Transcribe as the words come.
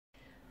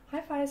Hi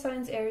fire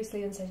signs, Aries,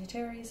 Leo and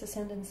Sagittarius,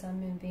 Ascendant, Sun,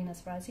 Moon,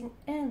 Venus, Rising,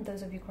 and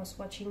those of you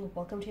cross-watching,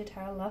 welcome to your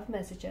Tarot Love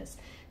Messages.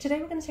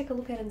 Today we're going to take a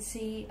look at and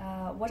see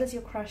what does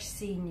your crush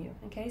see in you,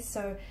 okay?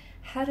 So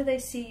how do they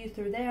see you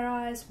through their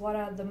eyes? What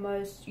are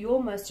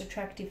your most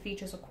attractive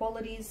features or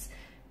qualities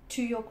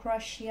to your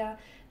crush here?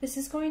 This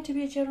is going to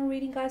be a general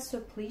reading, guys, so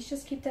please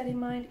just keep that in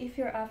mind. If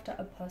you're after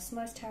a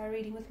personalized tarot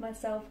reading with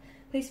myself,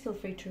 please feel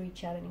free to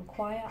reach out and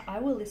inquire. I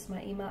will list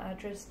my email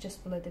address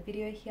just below the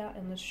video here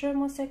in the show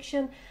more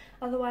section.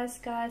 Otherwise,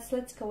 guys,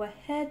 let's go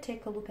ahead,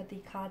 take a look at the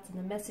cards and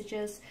the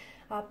messages.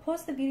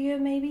 Pause the video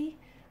maybe.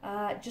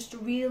 Just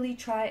really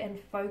try and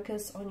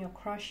focus on your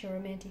crush, your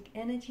romantic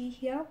energy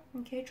here.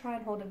 Okay, try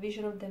and hold a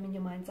vision of them in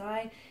your mind's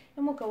eye,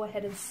 and we'll go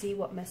ahead and see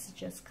what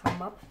messages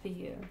come up for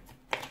you.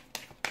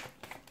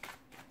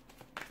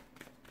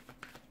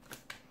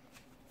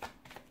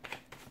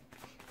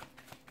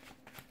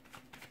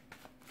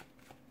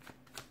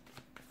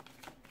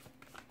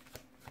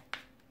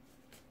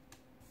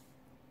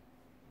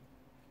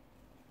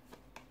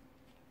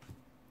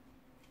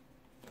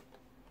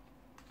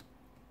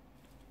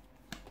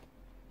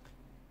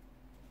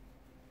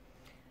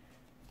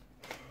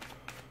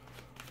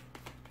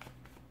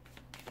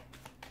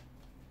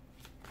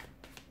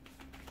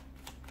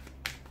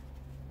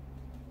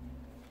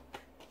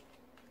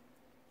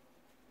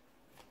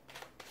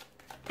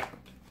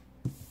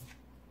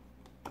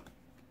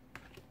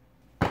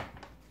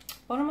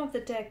 Bottom of the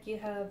deck, you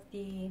have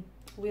the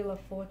Wheel of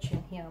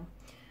Fortune here.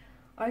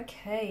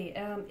 Okay,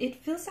 it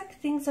feels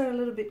like things are a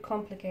little bit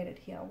complicated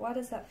here. Why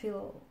does that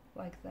feel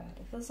like that?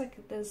 It feels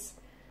like there's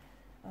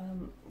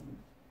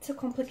it's a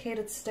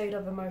complicated state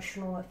of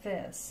emotional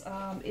affairs.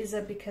 Is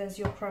it because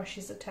your crush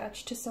is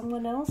attached to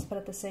someone else, but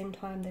at the same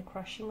time they're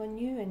crushing on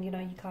you, and you know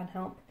you can't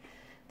help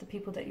the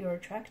people that you're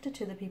attracted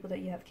to, the people that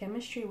you have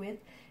chemistry with?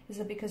 Is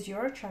it because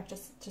you're attracted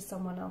to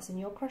someone else and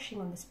you're crushing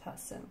on this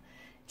person?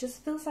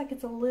 Just feels like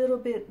it's a little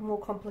bit more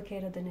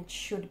complicated than it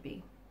should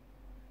be.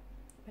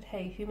 But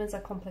hey, humans are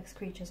complex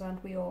creatures,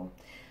 aren't we all?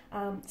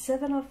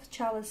 Seven of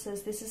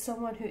Chalices, this is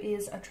someone who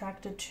is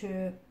attracted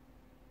to,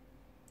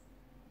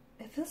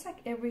 it feels like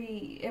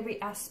every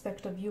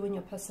aspect of you and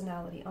your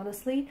personality.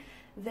 Honestly,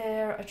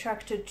 they're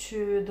attracted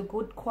to the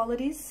good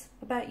qualities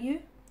about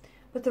you,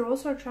 but they're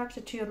also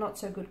attracted to your not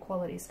so good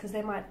qualities, because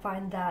they might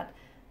find that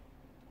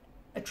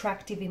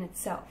attractive in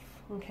itself.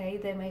 Okay,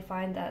 they may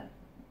find that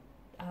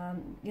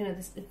you know,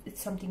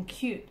 it's something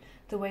cute,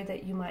 the way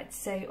that you might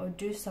say or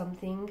do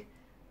something,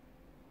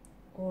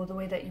 or the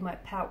way that you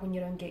might pout when you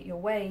don't get your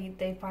way.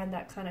 They find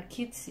that kind of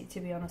cutesy, to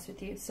be honest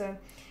with you. So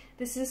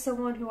this is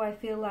someone who I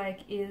feel like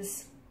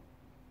is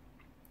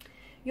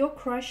your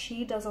crush.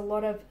 He does a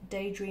lot of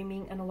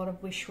daydreaming and a lot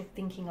of wishful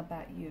thinking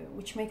about you,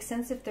 which makes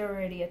sense if they're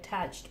already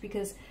attached,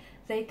 because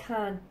they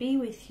can't be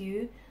with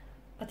you,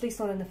 at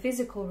least not in the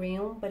physical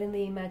realm, but in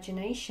the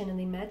imagination, in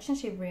the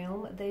imaginative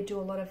realm, they do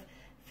a lot of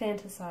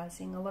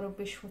fantasizing, a lot of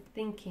wishful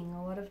thinking,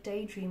 a lot of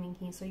daydreaming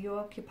here. So you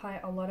occupy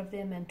a lot of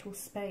their mental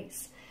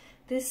space.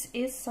 This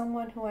is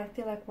someone who I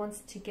feel like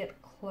wants to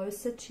get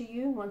closer to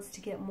you, wants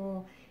to get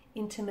more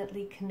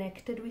intimately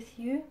connected with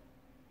you.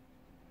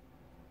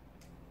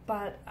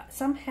 But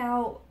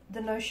somehow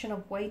the notion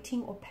of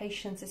waiting or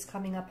patience is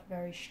coming up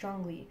very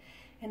strongly.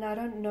 And I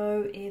don't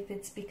know if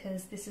it's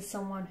because this is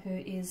someone who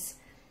is,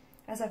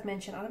 as I've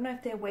mentioned, I don't know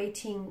if they're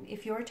waiting,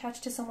 if you're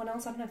attached to someone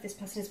else, I don't know if this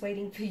person is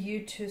waiting for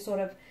you to sort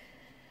of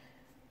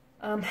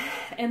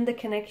end the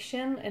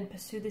connection and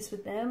pursue this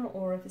with them,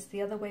 or if it's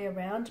the other way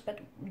around. But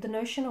the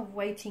notion of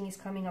waiting is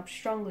coming up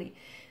strongly.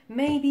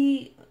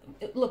 Maybe,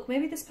 look,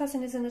 maybe this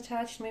person isn't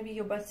attached, maybe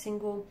you're both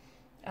single.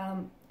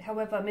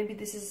 However, maybe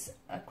this is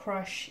a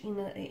crush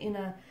in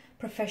a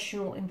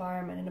professional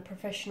environment, in a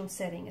professional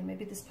setting, and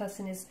maybe this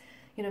person is,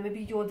 you know,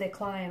 maybe you're their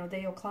client or they're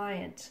your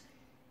client,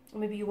 or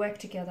maybe you work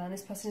together and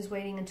this person is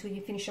waiting until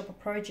you finish up a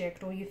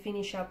project, or you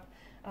finish up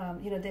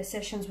you know, their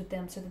sessions with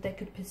them, so that they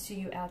could pursue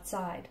you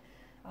outside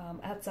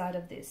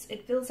of this.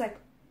 It feels like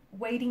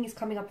waiting is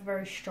coming up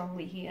very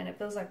strongly here, and it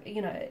feels like,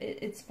 you know,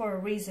 it's for a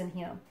reason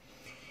here.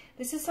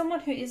 This is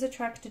someone who is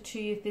attracted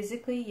to you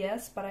physically,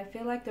 yes, but I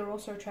feel like they're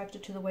also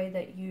attracted to the way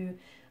that you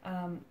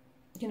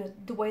you know,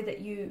 the way that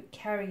you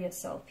carry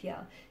yourself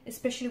here,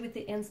 especially with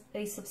the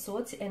Ace of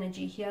Swords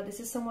energy here. This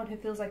is someone who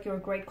feels like you're a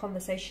great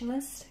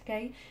conversationalist,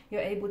 okay?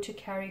 You're able to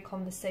carry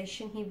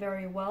conversation here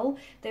very well.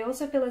 They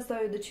also feel as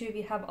though the two of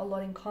you have a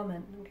lot in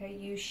common, okay?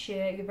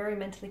 You're very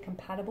mentally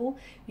compatible,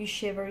 you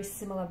share very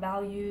similar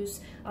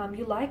values,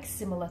 you like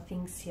similar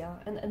things here,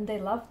 and they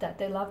love that.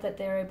 They love that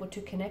they're able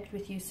to connect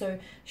with you so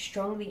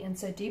strongly and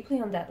so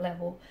deeply on that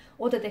level,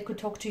 or that they could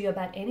talk to you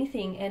about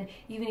anything, and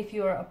even if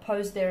you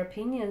oppose their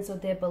opinions or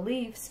their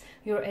beliefs,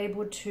 you're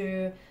able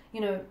to,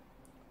 you know,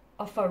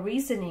 offer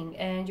reasoning,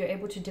 and you're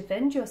able to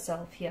defend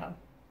yourself here.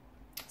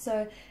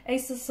 So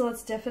Ace of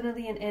Swords,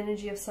 definitely an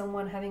energy of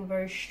someone having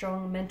very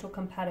strong mental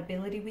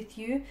compatibility with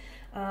you.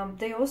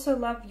 They also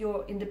love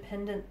your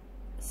independent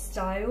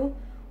style,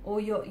 or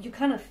your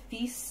kind of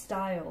fierce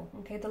style,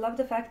 okay? They love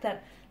the fact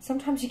that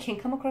sometimes you can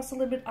come across a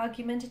little bit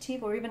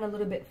argumentative or even a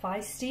little bit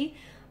feisty,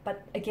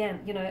 But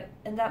again, you know,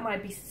 and that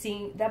might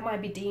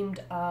be deemed,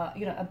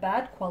 you know, a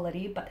bad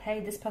quality, but hey,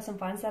 this person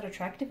finds that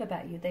attractive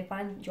about you. They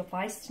find your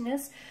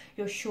feistiness,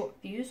 your short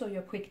fuse, or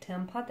your quick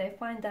temper. They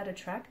find that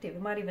attractive.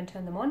 It might even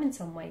turn them on in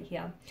some way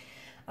here.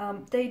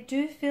 They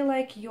do feel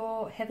like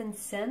you're heaven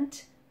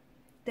sent.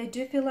 They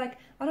do feel like,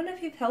 I don't know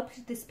if you've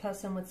helped this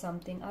person with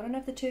something. I don't know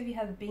if the two of you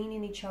have been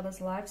in each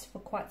other's lives for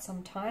quite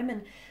some time.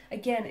 And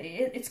again,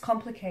 it's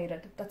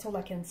complicated. That's all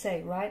I can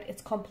say, right?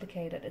 It's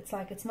complicated. It's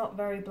like, it's not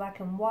very black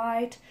and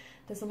white.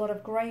 There's a lot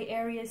of gray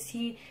areas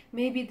here.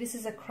 Maybe this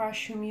is a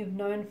crush whom you've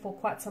known for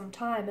quite some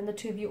time, and the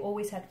two of you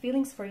always had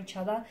feelings for each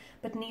other,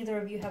 but neither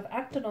of you have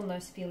acted on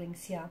those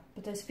feelings here.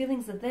 But those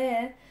feelings are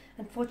there.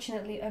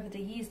 Unfortunately, over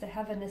the years, they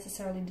haven't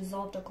necessarily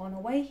dissolved or gone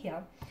away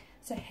here.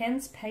 So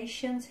hence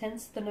patience,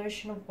 hence the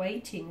notion of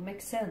waiting. It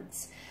makes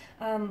sense.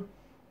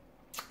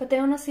 But they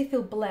honestly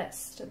feel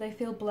blessed. They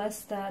feel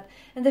blessed that,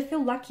 and they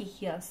feel lucky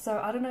here.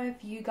 So I don't know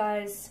if you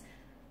guys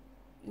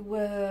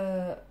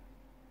were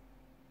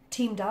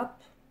teamed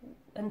up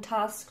and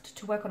tasked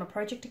to work on a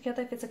project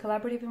together, if it's a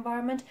collaborative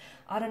environment.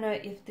 I don't know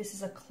if this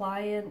is a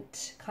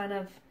client kind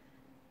of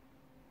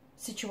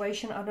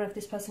situation. I don't know if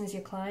this person is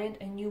your client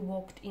and you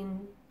walked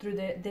in through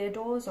their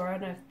doors, or I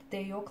don't know if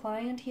they're your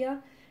client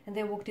here and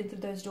they walked in through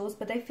those doors,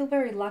 but they feel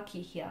very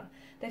lucky here.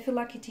 They feel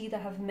lucky to either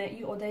have met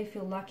you, or they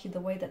feel lucky the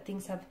way that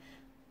things have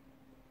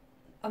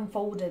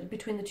unfolded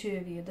between the two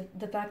of you.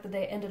 The fact that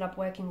they ended up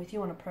working with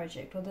you on a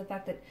project, or the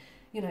fact that,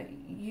 you know,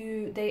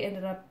 they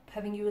ended up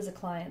having you as a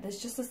client.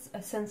 There's just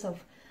a sense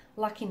of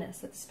luckiness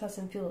that this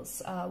person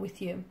feels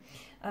with you.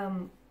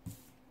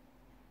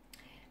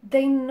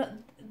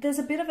 There's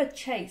a bit of a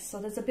chase,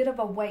 or there's a bit of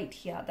a wait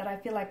here that I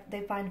feel like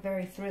they find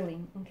very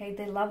thrilling. Okay,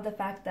 they love the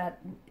fact that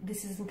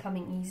this isn't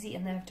coming easy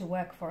and they have to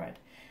work for it.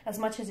 As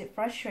much as it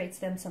frustrates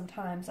them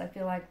sometimes, I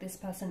feel like this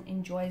person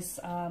enjoys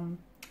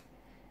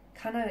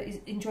kind of is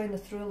enjoying the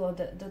thrill, or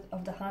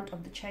of the hunt,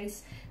 of the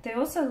chase. They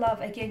also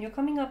love, again, you're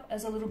coming up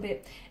as a little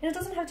bit, and it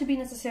doesn't have to be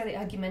necessarily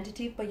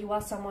argumentative, but you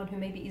are someone who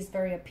maybe is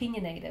very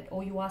opinionated,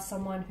 or you are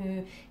someone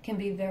who can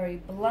be very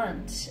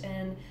blunt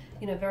and,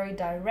 you know, very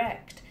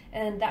direct.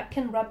 And that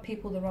can rub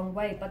people the wrong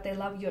way, but they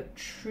love your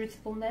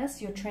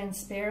truthfulness, your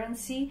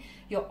transparency,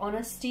 your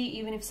honesty,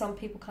 even if some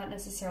people can't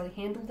necessarily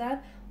handle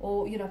that,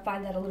 or, you know,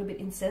 find that a little bit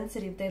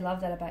insensitive. They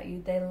love that about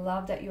you. They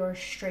love that you're a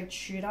straight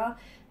shooter.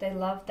 They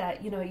love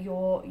that, you know,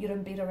 you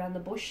don't beat around the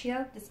bush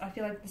here. I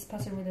feel like this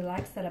person really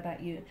likes that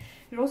about you.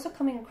 You're also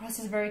coming across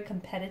as very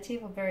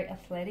competitive or very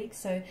athletic.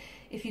 So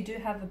if you do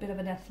have a bit of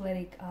an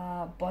athletic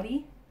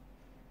body,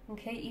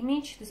 okay,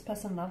 image, this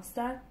person loves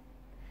that.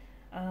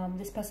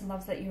 This person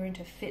loves that you're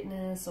into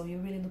fitness, or you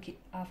really look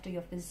after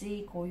your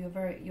physique, or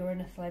you're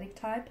an athletic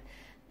type.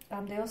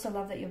 They also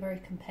love that you're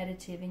very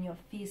competitive and you're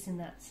fierce in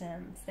that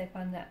sense. They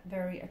find that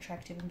very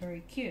attractive and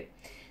very cute.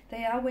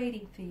 They are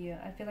waiting for you.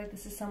 I feel like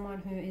this is someone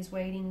who is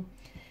waiting.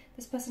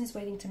 This person is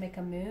waiting to make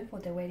a move,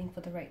 or they're waiting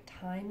for the right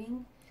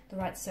timing, the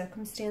right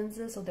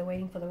circumstances, or they're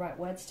waiting for the right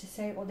words to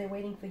say, or they're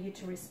waiting for you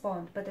to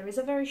respond. But there is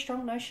a very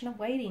strong notion of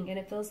waiting, and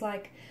it feels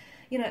like,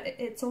 you know,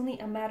 it's only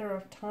a matter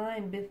of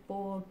time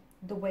before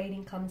the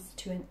waiting comes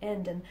to an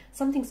end, and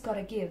something's got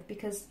to give,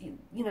 because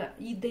you know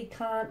they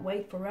can't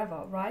wait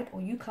forever, right?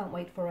 Or you can't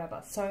wait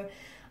forever. So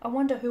I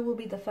wonder who will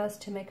be the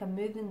first to make a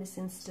move in this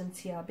instance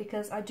here,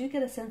 because I do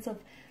get a sense of,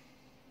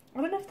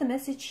 I don't know if the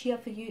message here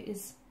for you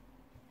is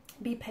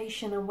be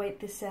patient and wait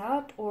this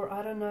out, or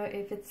I don't know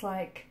if it's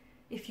like,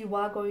 if you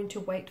are going to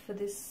wait for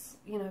this,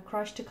 you know,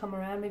 crush to come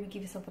around, maybe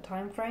give yourself a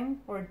time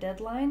frame or a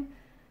deadline.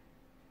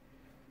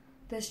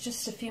 There's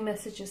just a few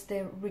messages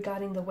there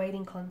regarding the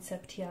waiting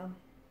concept here.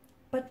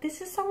 But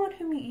this is someone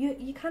whom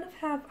you kind of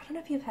have, I don't know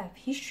if you have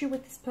history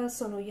with this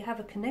person, or you have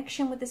a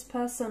connection with this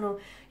person,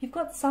 or you've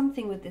got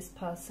something with this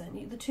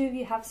person. The two of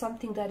you have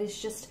something that is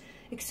just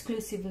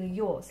exclusively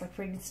yours. Like,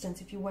 for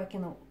instance, if you work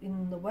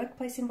in the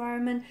workplace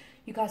environment,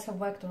 you guys have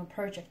worked on a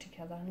project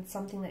together, and it's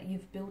something that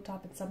you've built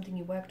up, it's something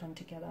you worked on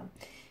together.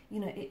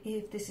 You know,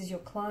 if this is your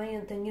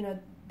client, then, you know,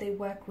 they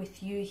work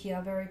with you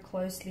here very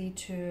closely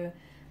to,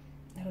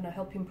 I don't know,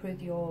 help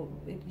improve your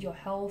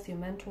health, your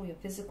mental, your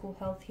physical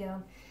health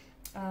here.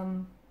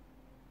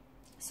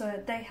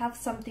 So they have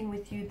something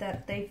with you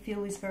that they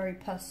feel is very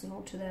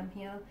personal to them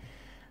here.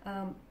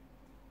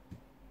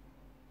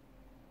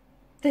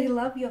 They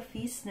love your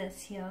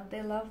fierceness here.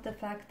 They love the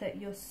fact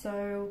that you're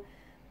so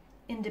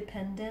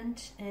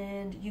independent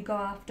and you go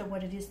after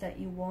what it is that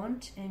you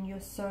want, and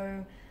you're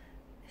so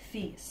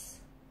fierce.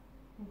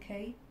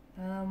 Okay,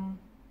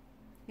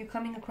 you're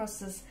coming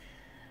across as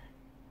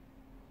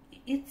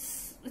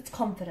it's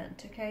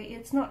confident. Okay,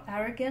 it's not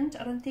arrogant,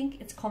 I don't think.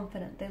 It's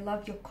confident. They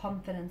love your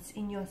confidence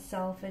in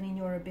yourself and in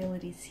your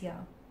abilities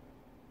here.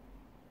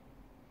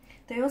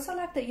 They also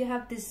like that you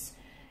have this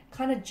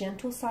kind of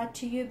gentle side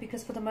to you,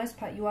 because for the most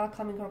part you are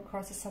coming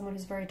across as someone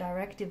who's very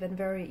directive and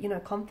very, you know,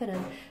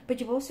 confident, but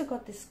you've also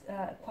got this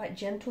quite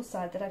gentle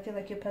side that I feel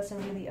like your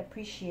person really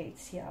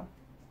appreciates here.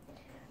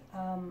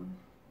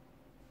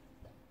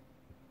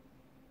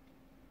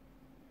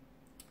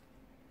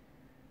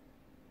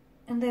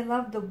 And they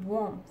love the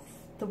warmth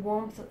the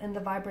warmth and the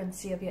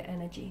vibrancy of your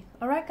energy.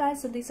 Alright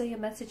guys, so these are your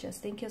messages.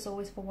 Thank you as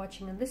always for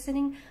watching and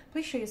listening.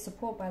 Please show your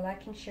support by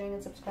liking, sharing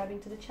and subscribing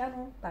to the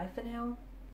channel. Bye for now.